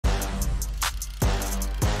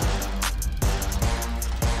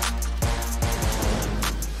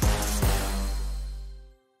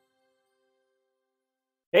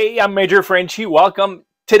Hey, I'm Major Frenchy. Welcome.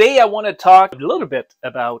 Today I want to talk a little bit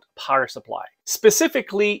about power supply,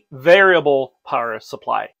 specifically variable power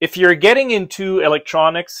supply. If you're getting into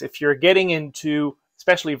electronics, if you're getting into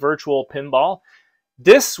especially virtual pinball,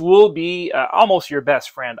 this will be almost your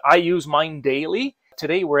best friend. I use mine daily.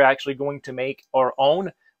 Today we're actually going to make our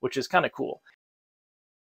own, which is kind of cool.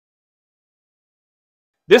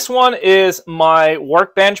 This one is my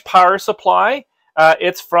workbench power supply.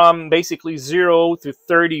 It's from basically 0 to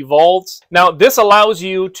 30 volts. Now this allows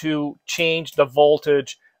you to change the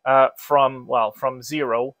voltage from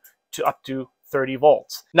 0 to up to 30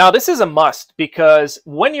 volts. Now this is a must because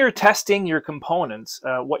when you're testing your components,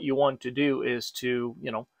 what you want to do is to,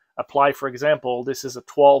 apply, for example, this is a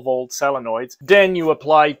 12 volt solenoid. Then you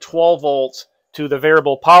apply 12 volts to the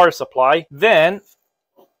variable power supply. Then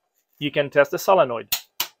you can test the solenoid.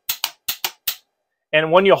 And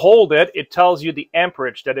when you hold it, it tells you the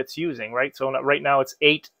amperage that it's using, right? So right now it's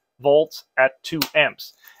 8 volts at 2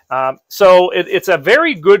 amps. So it's a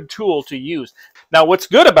very good tool to use. Now, what's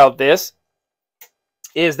good about this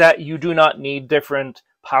is that you do not need different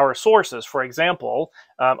power sources. For example,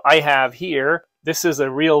 I have here, this is a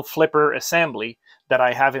real flipper assembly that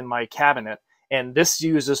I have in my cabinet, and this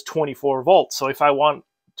uses 24 volts. So if I want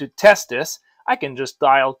to test this, I can just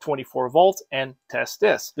dial 24 volts and test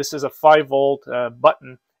this. This is a 5 volt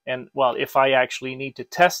button, and well, if I actually need to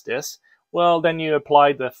test this, well, then you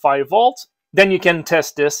apply the 5 volts, then you can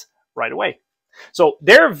test this right away. So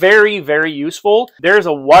they're very, very useful. There's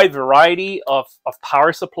a wide variety of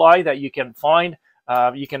power supply that you can find.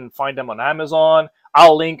 You can find them on Amazon.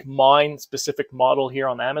 I'll link mine specific model here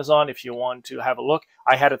on Amazon if you want to have a look.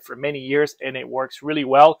 I had it for many years and it works really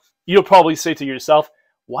well. You'll probably say to yourself,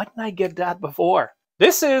 why didn't I get that before?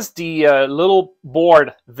 This is the little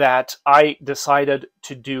board that I decided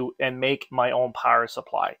to do and make my own power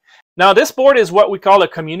supply. Now this board is what we call a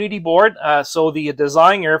community board. So the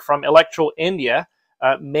designer from Electro India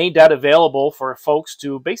made that available for folks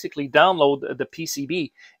to basically download the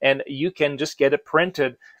PCB, and you can just get it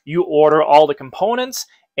printed. You order all the components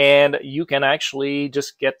and you can actually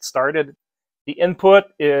just get started. The input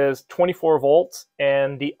is 24 volts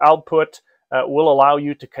and the output will allow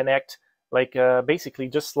you to connect like basically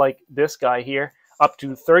just like this guy here up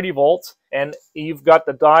to 30 volts, and you've got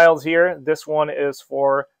the dials here. This one is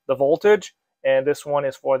for the voltage and this one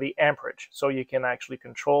is for the amperage, so you can actually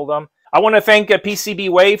control them. I want to thank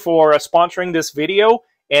PCBWay for sponsoring this video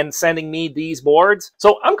and sending me these boards.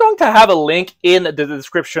 So I'm going to have a link in the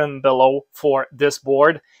description below for this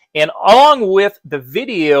board, and along with the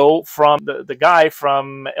video from the guy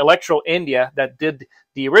from Electro India that did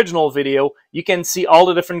the original video, you can see all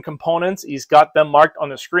the different components. He's got them marked on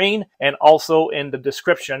the screen and also in the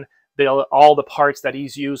description, all the parts that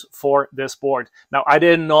he's used for this board. Now, I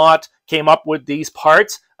did not came up with these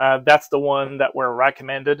parts. That's the one that were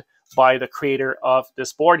recommended by the creator of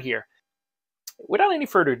this board here. Without any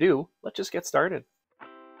further ado, let's just get started.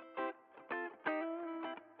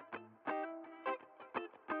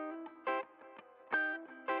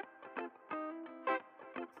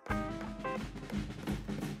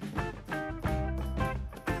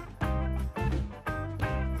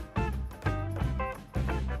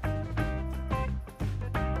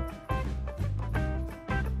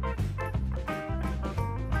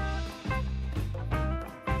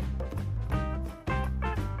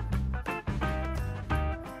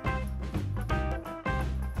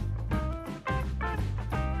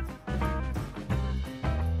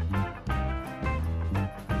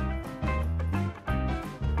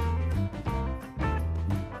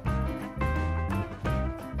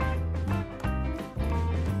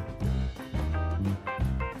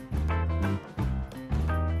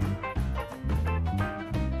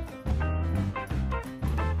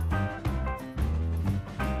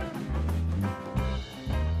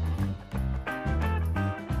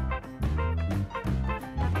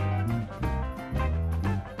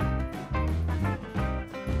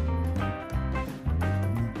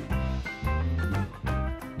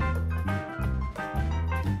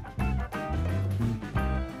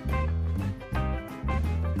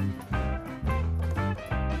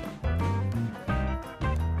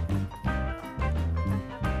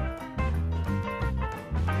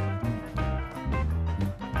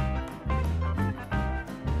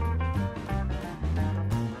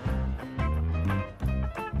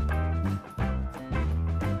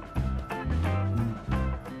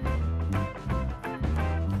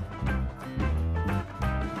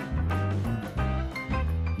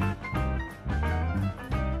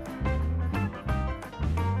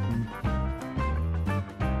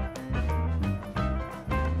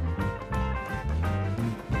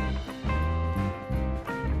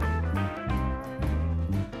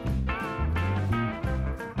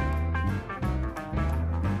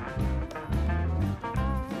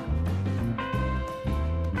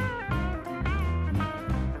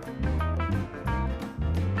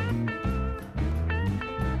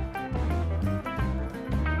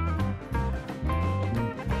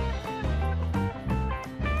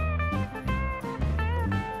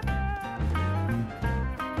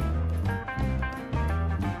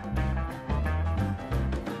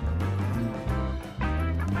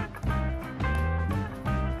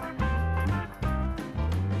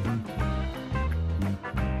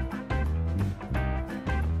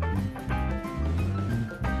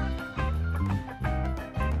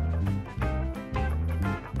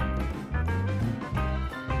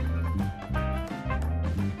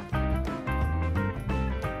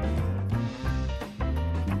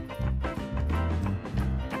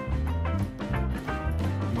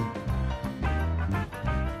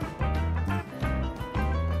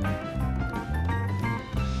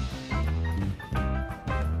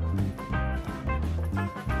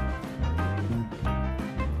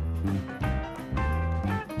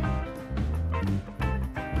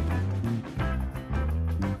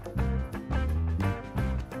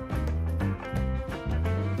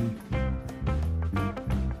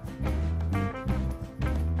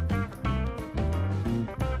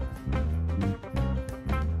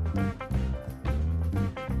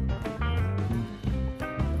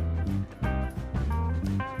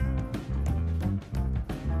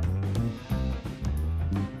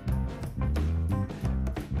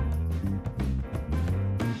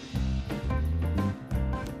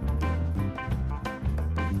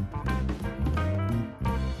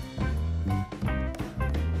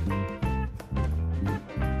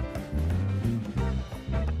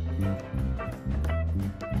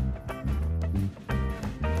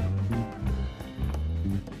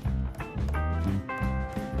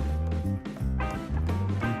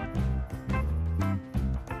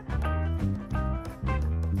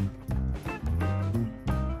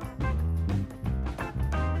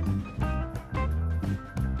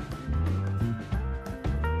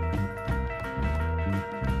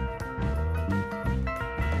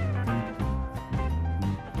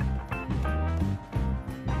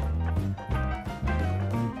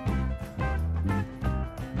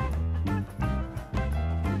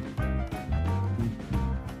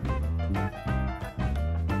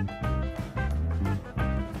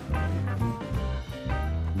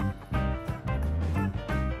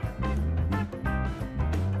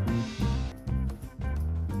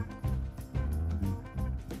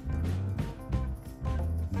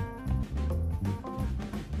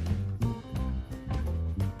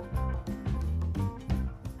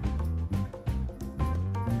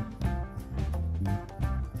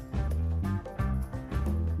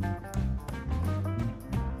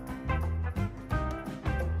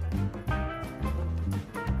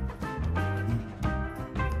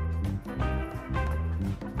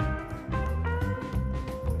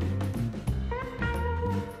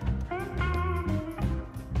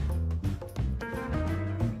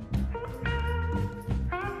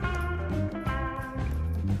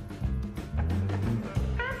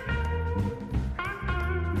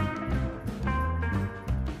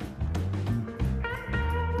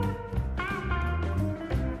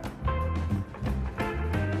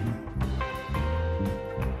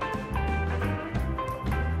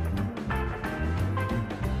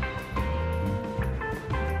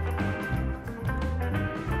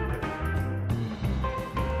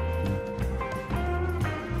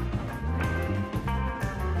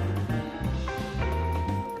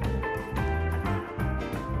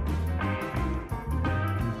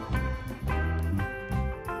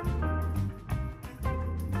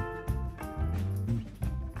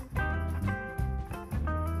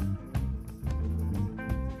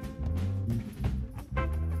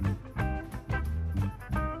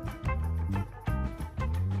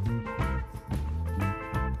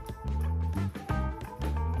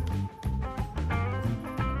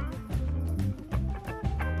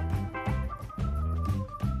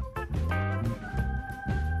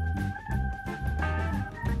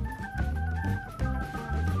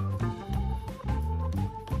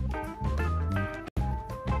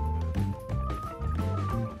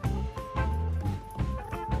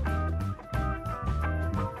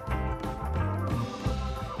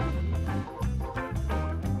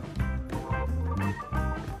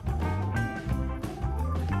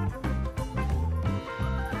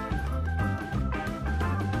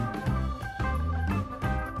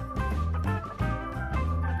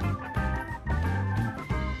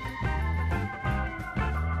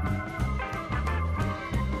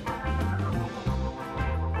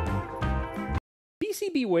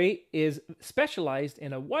 PCBWay is specialized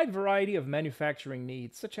in a wide variety of manufacturing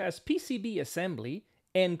needs, such as PCB assembly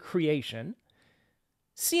and creation,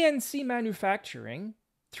 CNC manufacturing,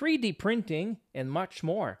 3D printing, and much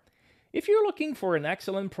more. If you're looking for an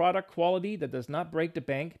excellent product quality that does not break the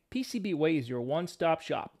bank, PCBWay is your one-stop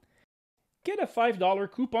shop. Get a $5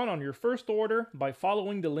 coupon on your first order by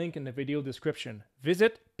following the link in the video description.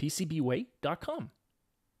 Visit PCBWay.com.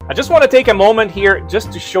 I just want to take a moment here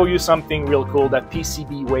just to show you something real cool that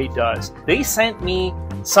PCBWay does. They sent me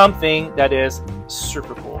something that is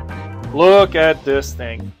super cool. Look at this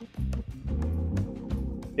thing.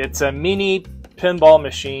 It's a mini pinball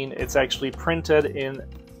machine. It's actually printed in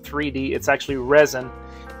 3D. It's actually resin.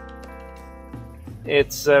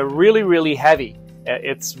 It's really, really heavy.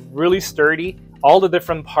 It's really sturdy. All the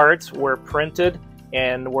different parts were printed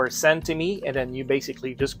and were sent to me, and then you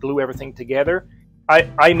basically just glue everything together.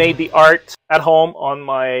 I made the art at home on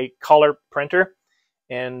my color printer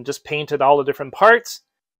and just painted all the different parts.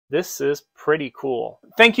 This is pretty cool.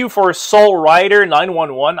 Thank you for Soul Rider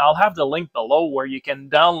 911. I'll have the link below where you can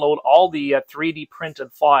download all the 3D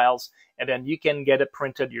printed files, and then you can get it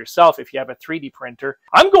printed yourself if you have a 3D printer.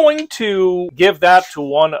 I'm going to give that to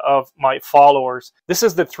one of my followers. This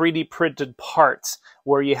is the 3D printed parts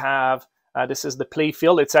where you have, this is the play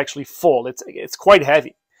field. It's actually full. It's quite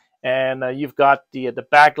heavy. And you've got the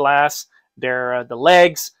back glass, the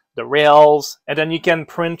legs, the rails, and then you can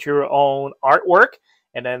print your own artwork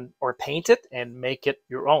and then or paint it and make it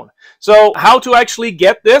your own. So how to actually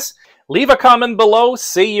get this? Leave a comment below.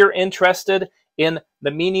 Say you're interested in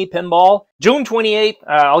the mini pinball. June 28th,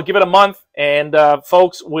 I'll give it a month, and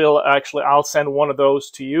folks I'll send one of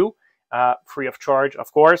those to you free of charge,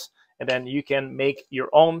 of course, and then you can make your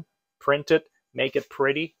own, print it, make it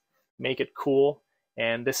pretty, make it cool.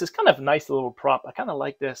 And this is kind of a nice little prop. I kind of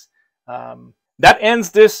like this. That ends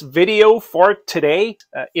this video for today.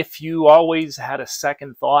 If you always had a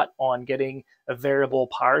second thought on getting a variable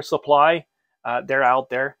power supply, they're out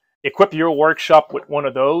there. Equip your workshop with one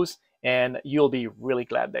of those, and you'll be really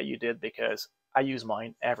glad that you did, because I use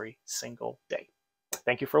mine every single day.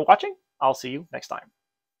 Thank you for watching. I'll see you next time.